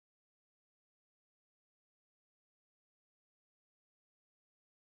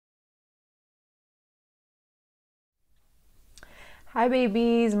Hi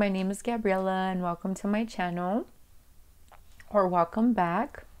babies, my name is Gabriella and welcome to my channel, or welcome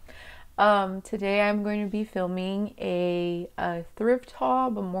back. Today I'm going to be filming a thrift haul,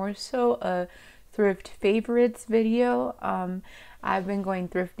 but more so a thrift favorites video. I've been going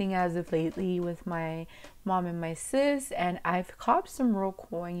thrifting as of lately with my mom and my sis, and I've copped some real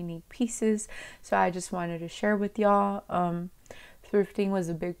cool and unique pieces, so I just wanted to share with y'all. Thrifting was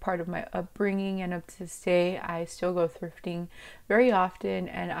a big part of my upbringing, and up to this day I still go thrifting very often,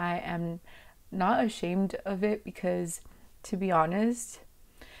 and I am not ashamed of it because, to be honest,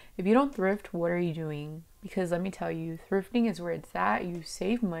 if you don't thrift, what are you doing? Because let me tell you, thrifting is where it's at. You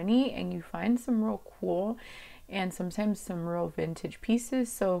save money and you find some real cool and sometimes some real vintage pieces.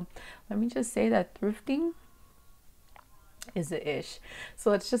 So let me just say that thrifting is the ish. So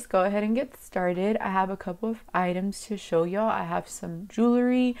let's just go ahead and get started. I have a couple of items to show y'all. I have some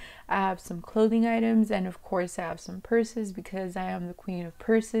jewelry, I have some clothing items, and of course I have some purses because I am the queen of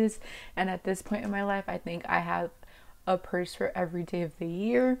purses, and at this point in my life I think I have a purse for every day of the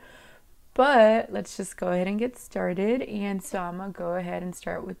year. But let's just go ahead and get started. And so I'm gonna go ahead and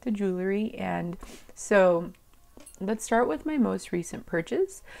start with the jewelry. And so let's start with my most recent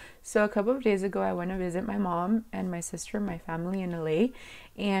purchase. So a couple of days ago I went to visit my mom and my sister and my family in LA,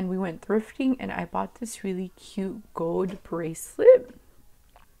 and we went thrifting, and I bought this really cute gold bracelet.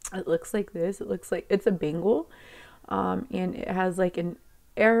 It looks like this. It looks like it's a bangle, and it has like an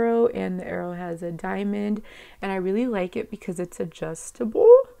arrow, and the arrow has a diamond, and I really like it because it's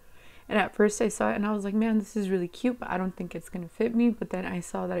adjustable. And at first I saw it and I was like, man, this is really cute, but I don't think it's gonna fit me. But then I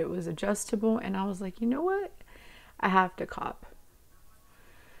saw that it was adjustable and I was like, you know what, I have to cop.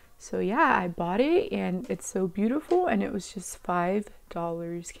 So yeah, I bought it and it's so beautiful, and it was just $5.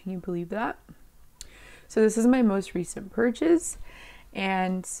 Can you believe that? So this is my most recent purchase.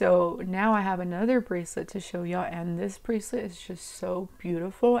 And so now I have another bracelet to show y'all, and this bracelet is just so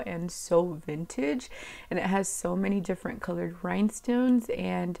beautiful and so vintage, and it has so many different colored rhinestones,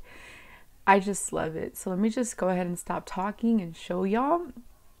 and I just love it. So let me just go ahead and stop talking and show y'all.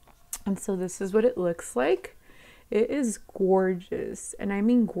 And so this is what it looks like. It is gorgeous, and I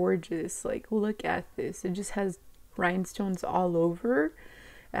mean gorgeous. Like, look at this. It just has rhinestones all over.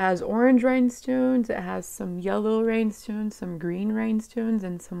 It has orange rhinestones, it has some yellow rhinestones, some green rhinestones,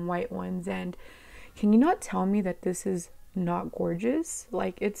 and some white ones. And can you not tell me that this is not gorgeous?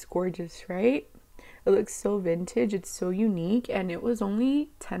 Like, it's gorgeous, right? It looks so vintage, it's so unique, and it was only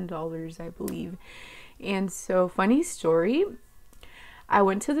 $10, I believe. And so, funny story, I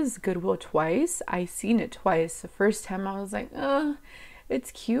went to this Goodwill twice. I seen it twice. The first time I was like,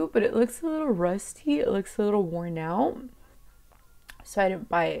 it's cute, but it looks a little rusty. It looks a little worn out. So I didn't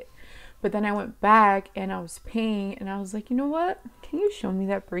buy it. But then I went back and I was paying, and I was like, you know what? Can you show me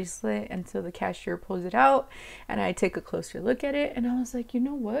that bracelet? And so the cashier pulls it out, and I take a closer look at it, and I was like, you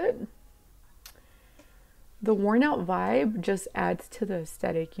know what? The worn out vibe just adds to the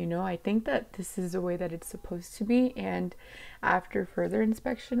aesthetic, you know? I think that this is the way that it's supposed to be. And after further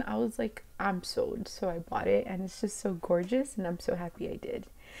inspection, I was like, I'm sold. So I bought it, and it's just so gorgeous, and I'm so happy I did.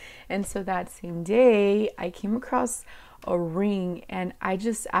 And so that same day, I came across a ring, and I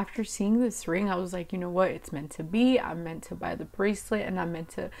just, after seeing this ring, I was like, you know what, it's meant to be. I'm meant to buy the bracelet, and I'm meant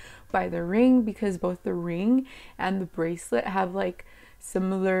to buy the ring, because both the ring and the bracelet have like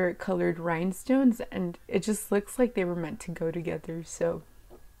similar colored rhinestones, and it just looks like they were meant to go together. So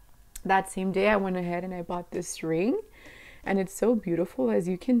that same day I went ahead and I bought this ring, and it's so beautiful. As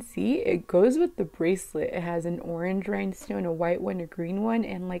you can see, it goes with the bracelet. It has an orange rhinestone, a white one, a green one,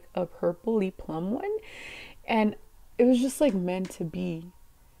 and like a purpley plum one, and it was just like meant to be,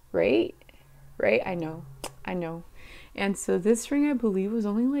 right? I know. And so this ring, I believe, was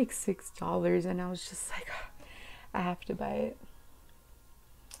only like $6, and I was just like, I have to buy it.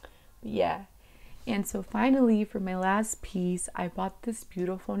 But yeah. And so finally, for my last piece, I bought this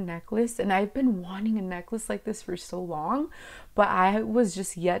beautiful necklace, and I've been wanting a necklace like this for so long, but I was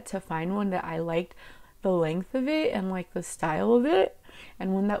just yet to find one that I liked the length of it and like the style of it,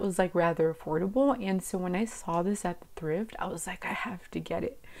 and one that was like rather affordable. And so when I saw this at the thrift, I was like, I have to get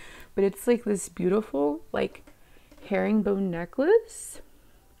it. But it's like this beautiful like herringbone necklace,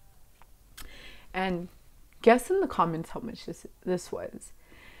 and guess in the comments how much this was.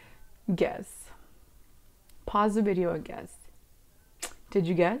 Guess. Pause the video and guess. Did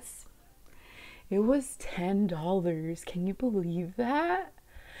you guess? It was $10. Can you believe that?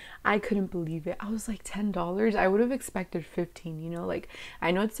 I couldn't believe it. I was like, $10. I would have expected 15, you know, like I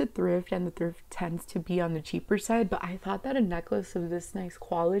know it's a thrift and the thrift tends to be on the cheaper side, but I thought that a necklace of this nice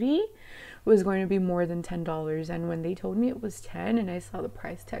quality was going to be more than $10. And when they told me it was 10 and I saw the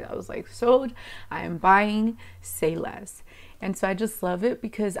price tag, I was like, sold. I am buying, say less. And so I just love it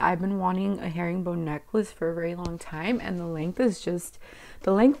because I've been wanting a herringbone necklace for a very long time, and the length is just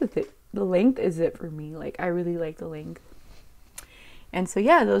the length is it for me. Like I really like the length. And so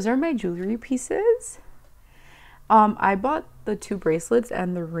yeah, those are my jewelry pieces. I bought the 2 bracelets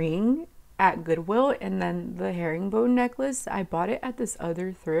and the ring at Goodwill, and then the herringbone necklace, I bought it at this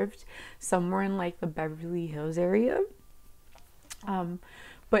other thrift somewhere in like the Beverly Hills area.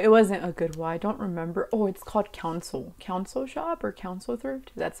 But it wasn't a Goodwill. I don't remember. Oh, it's called Council Shop or Council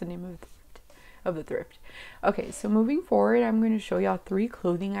Thrift. That's the name of the thrift. Okay, so moving forward, I'm going to show y'all 3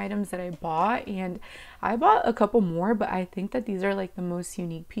 clothing items that I bought, and I bought a couple more, but I think that these are like the most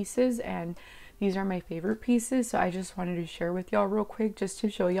unique pieces and these are my favorite pieces, so I just wanted to share with y'all real quick just to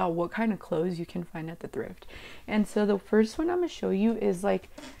show y'all what kind of clothes you can find at the thrift. And so the first one I'm going to show you is like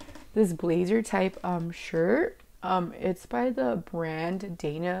this blazer type shirt. It's by the brand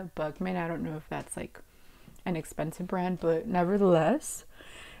Dana Buckman. I don't know if that's like an expensive brand, but nevertheless,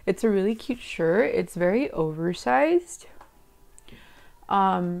 it's a really cute shirt. It's very oversized.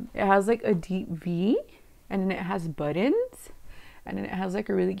 It has like a deep V, and then it has buttons, and then it has like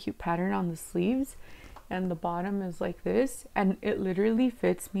a really cute pattern on the sleeves, and the bottom is like this, and it literally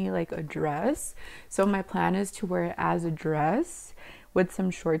fits me like a dress. So my plan is to wear it as a dress with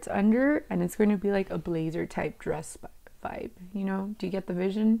some shorts under, and it's going to be like a blazer type dress vibe, you know? Do you get the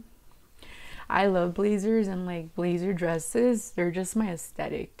vision? I love blazers and like blazer dresses. They're just my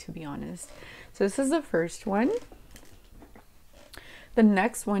aesthetic, to be honest. So this is the first one. The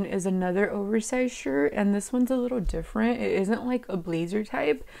next one is another oversized shirt, and this one's a little different. It isn't like a blazer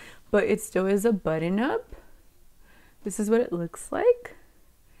type, but it still is a button up. This is what it looks like.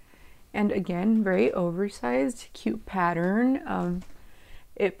 And again, very oversized, cute pattern.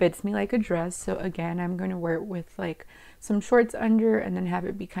 It fits me like a dress. So again, I'm going to wear it with like some shorts under and then have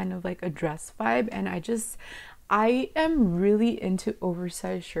it be kind of like a dress vibe. And I am really into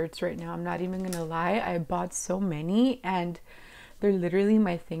oversized shirts right now. I'm not even gonna lie. I bought so many and they're literally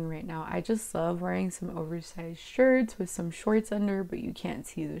my thing right now. I just love wearing some oversized shirts with some shorts under, but you can't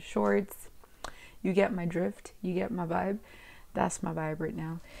see the shorts. You get my drift, you get my vibe. That's my vibe right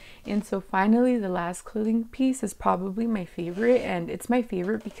now. And so finally, the last clothing piece is probably my favorite, and it's my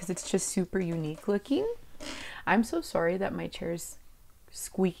favorite because it's just super unique looking. I'm so sorry that my chair is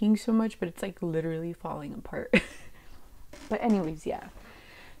squeaking so much, but it's like literally falling apart. But anyways, yeah.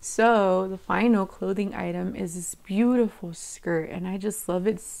 So the final clothing item is this beautiful skirt, and I just love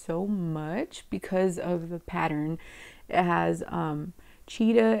it so much because of the pattern. It has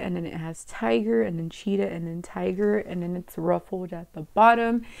cheetah, and then it has tiger, and then cheetah, and then tiger, and then it's ruffled at the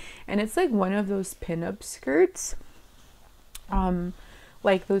bottom, and it's like one of those pinup skirts,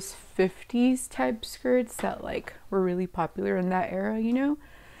 like those 50s type skirts that like were really popular in that era, you know.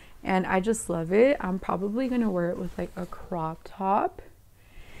 And I just love it. I'm probably gonna wear it with like a crop top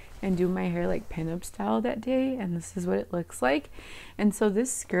and do my hair like pinup style that day, and this is what it looks like. And so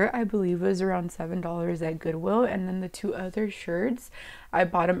this skirt I believe was around $7 at Goodwill, and then the 2 other shirts I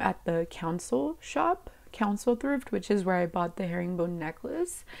bought them at the Council Thrift, which is where I bought the herringbone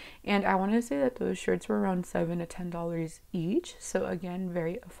necklace, and I want to say that those shirts were around $7 to $10 each. So again,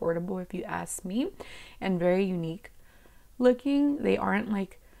 very affordable if you ask me, and very unique looking. They aren't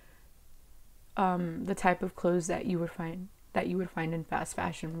like the type of clothes that you would find in fast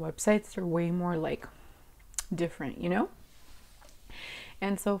fashion websites. They're way more like different, you know.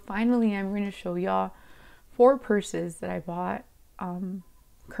 And so finally, I'm going to show y'all 4 purses that I bought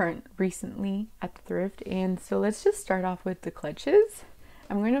recently at the thrift. And so let's just start off with the clutches.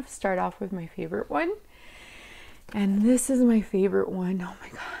 I'm going to start off with my favorite one, and this is my favorite one. Oh my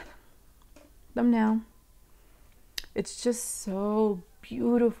god, thumbnail. It's just so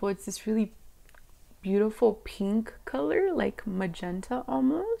beautiful. It's this really beautiful pink color, like magenta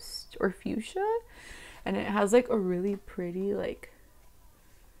almost, or fuchsia, and it has like a really pretty like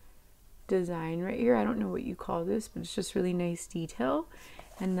design right here. I don't know what you call this, but it's just really nice detail.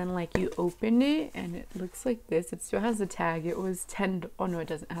 And then like you open it and it looks like this. It still has the tag. It was oh no, it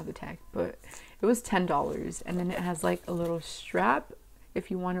doesn't have the tag, but it was $10. And then it has like a little strap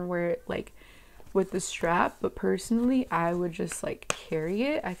if you want to wear it like with the strap, but personally I would just like carry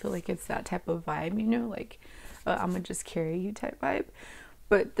it. I feel like it's that type of vibe, you know, like I'm gonna just carry you type vibe.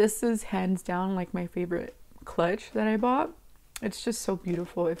 But this is hands down like my favorite clutch that I bought. It's just so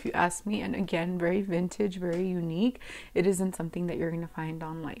beautiful if you ask me. And again, very vintage, very unique. It isn't something that you're gonna find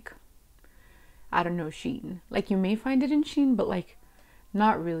on, like, I don't know, Shein. Like, you may find it in Shein, but like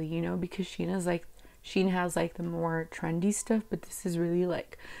not really, you know, because Shein has like the more trendy stuff, but this is really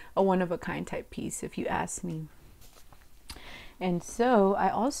like a one of a kind type piece if you ask me. And so I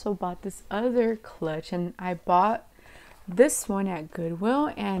also bought this other clutch, and I bought this one at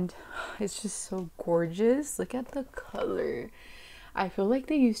Goodwill, and it's just so gorgeous. Look at the color. I feel like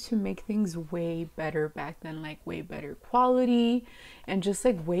they used to make things way better back then, like way better quality and just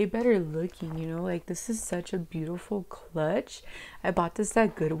like way better looking, you know. Like, this is such a beautiful clutch. I bought this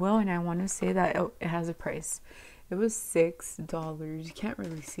at Goodwill, and I want to say that it has a price. It was $6. You can't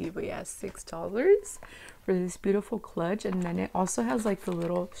really see, but yeah, $6 for this beautiful clutch. And then it also has like the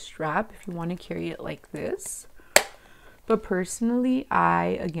little strap if you want to carry it like this. But personally,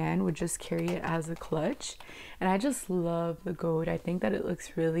 I, again, would just carry it as a clutch. And I just love the gold. I think that it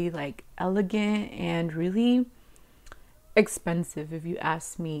looks really, like, elegant and really expensive, if you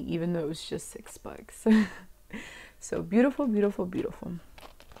ask me, even though it was just $6. So beautiful, beautiful, beautiful.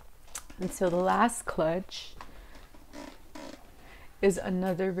 And so the last clutch is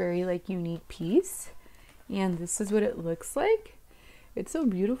another very, like, unique piece. And this is what it looks like. It's so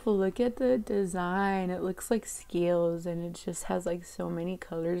beautiful. Look at the design. It looks like scales, and it just has like so many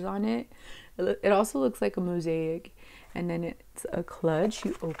colors on it. It also looks like a mosaic. And then it's a clutch.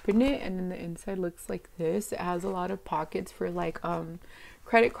 You open it, and then the inside looks like this. It has a lot of pockets for like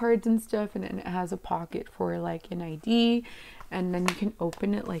credit cards and stuff, and then it has a pocket for like an ID. And then you can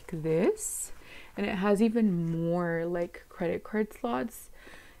open it like this, and it has even more like credit card slots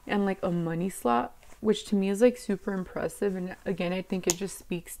and like a money slot, which to me is like super impressive. And again, I think it just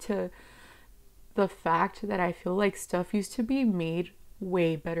speaks to the fact that I feel like stuff used to be made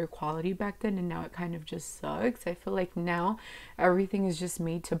way better quality back then, and now it kind of just sucks. I feel like now everything is just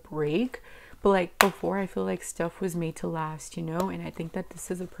made to break, but like before, I feel like stuff was made to last, you know. And I think that this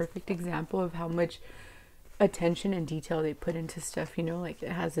is a perfect example of how much attention and detail they put into stuff, you know. Like,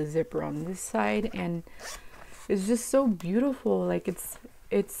 it has a zipper on this side, and it's just so beautiful. Like,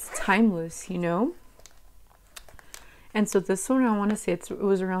 it's timeless, you know. And so this one, I want to say it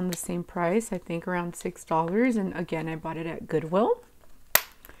was around the same price, I think around $6. And again, I bought it at Goodwill.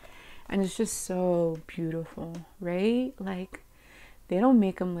 And it's just so beautiful, right? Like, they don't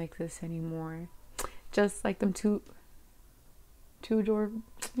make them like this anymore. Just like them two-door,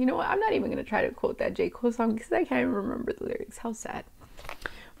 you know what? I'm not even going to try to quote that J. Cole song because I can't even remember the lyrics. How sad.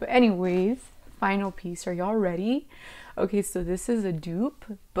 But anyways, final piece. Are y'all ready? Okay, so this is a dupe,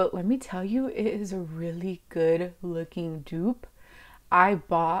 but let me tell you, it is a really good looking dupe. I've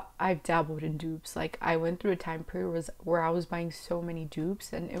dabbled in dupes. Like, I went through a time period where I was buying so many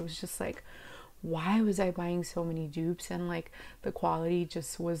dupes, and it was just like, why was I buying so many dupes? And like, the quality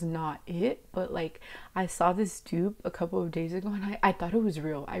just was not it. But like, I saw this dupe a couple of days ago, and I thought it was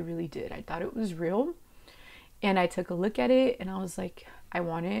real. I really did. I thought it was real. And I took a look at it, and I was like, I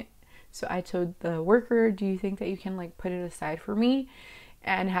want it. So I told the worker, do you think that you can like put it aside for me?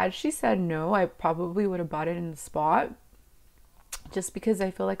 And had she said no, I probably would have bought it in the spot, just because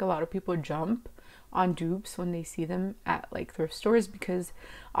I feel like a lot of people jump on dupes when they see them at like thrift stores, because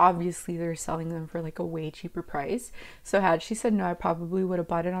obviously they're selling them for like a way cheaper price. So had she said no, I probably would have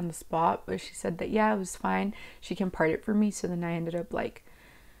bought it on the spot, but she said that yeah, it was fine, she can part it for me. So then I ended up like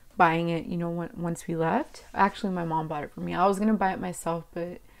buying it, you know, once we left. Actually, my mom bought it for me. I was gonna buy it myself,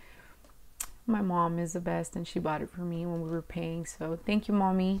 but my mom is the best, and she bought it for me when we were paying. So thank you,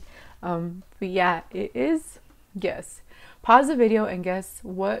 mommy. But yeah, it is. Guess. Pause the video and guess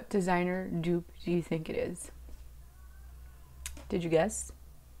what designer dupe do you think it is? Did you guess?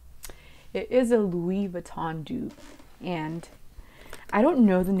 It is a Louis Vuitton dupe, and I don't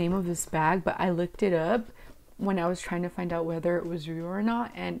know the name of this bag, but I looked it up when I was trying to find out whether it was real or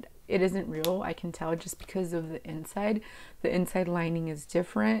not, and it isn't real. I can tell just because of the inside. The inside lining is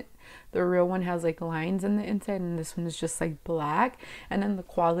different. The real one has like lines in the inside, and this one is just like black. And then the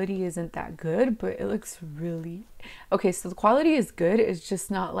quality isn't that good, but it looks really okay. So the quality is good, it's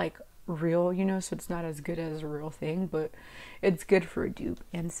just not like real, you know, so it's not as good as a real thing, but it's good for a dupe.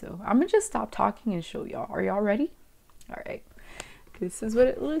 And so I'm gonna just stop talking and show y'all. Are y'all ready? All right, this is what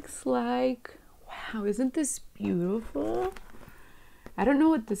it looks like. Wow, isn't this beautiful? I don't know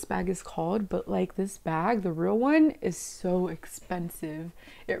what this bag is called, but like, this bag, the real one, is so expensive.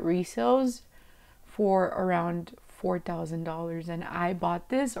 It resells for around $4,000, and I bought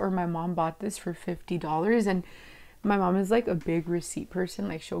this, or my mom bought this, for $50. And My mom is like a big receipt person.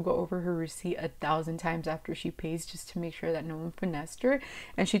 Like she'll go over her receipt 1,000 times after she pays just to make sure that no one finessed her.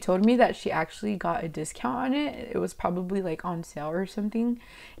 And she told me that she actually got a discount on it. It was probably like on sale or something,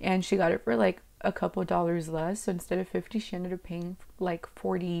 and she got it for like a couple dollars less. So instead of 50, she ended up paying like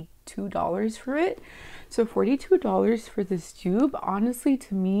 $42 for it. So $42 for this dupe, honestly,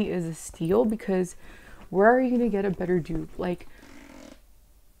 to me is a steal, because where are you gonna get a better dupe? Like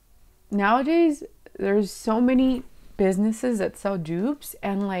nowadays there's so many businesses that sell dupes,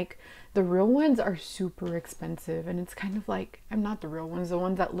 and like the real ones are super expensive, and it's kind of like, I'm not the real ones, the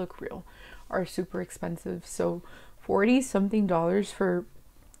ones that look real are super expensive. So 40 something dollars for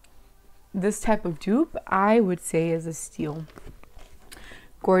this type of dupe, I would say, is a steal.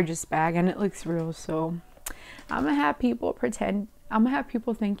 Gorgeous bag, and it looks real. So I'm gonna have people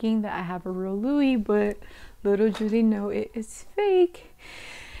thinking that I have a real Louis, but little do they know it is fake.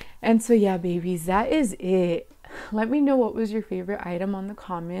 And so yeah, babies, that is it. Let me know what was your favorite item on the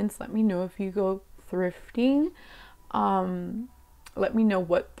comments. Let me know if you go thrifting. Let me know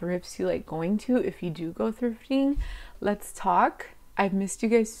what thrifts you like going to if you do go thrifting. Let's talk. I've missed you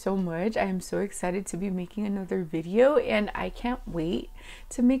guys so much. I am so excited to be making another video, and I can't wait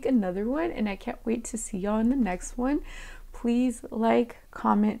to make another one, and I can't wait to see y'all in the next one. Please like,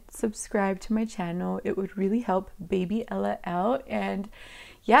 comment, subscribe to my channel. It would really help baby Ella out. And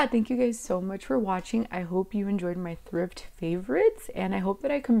yeah, thank you guys so much for watching. I hope you enjoyed my thrift favorites, and I hope that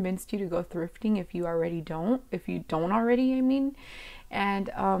I convinced you to go thrifting if you don't already, I mean.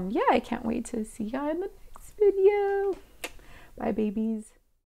 And yeah, I can't wait to see y'all in the next video. Bye, babies.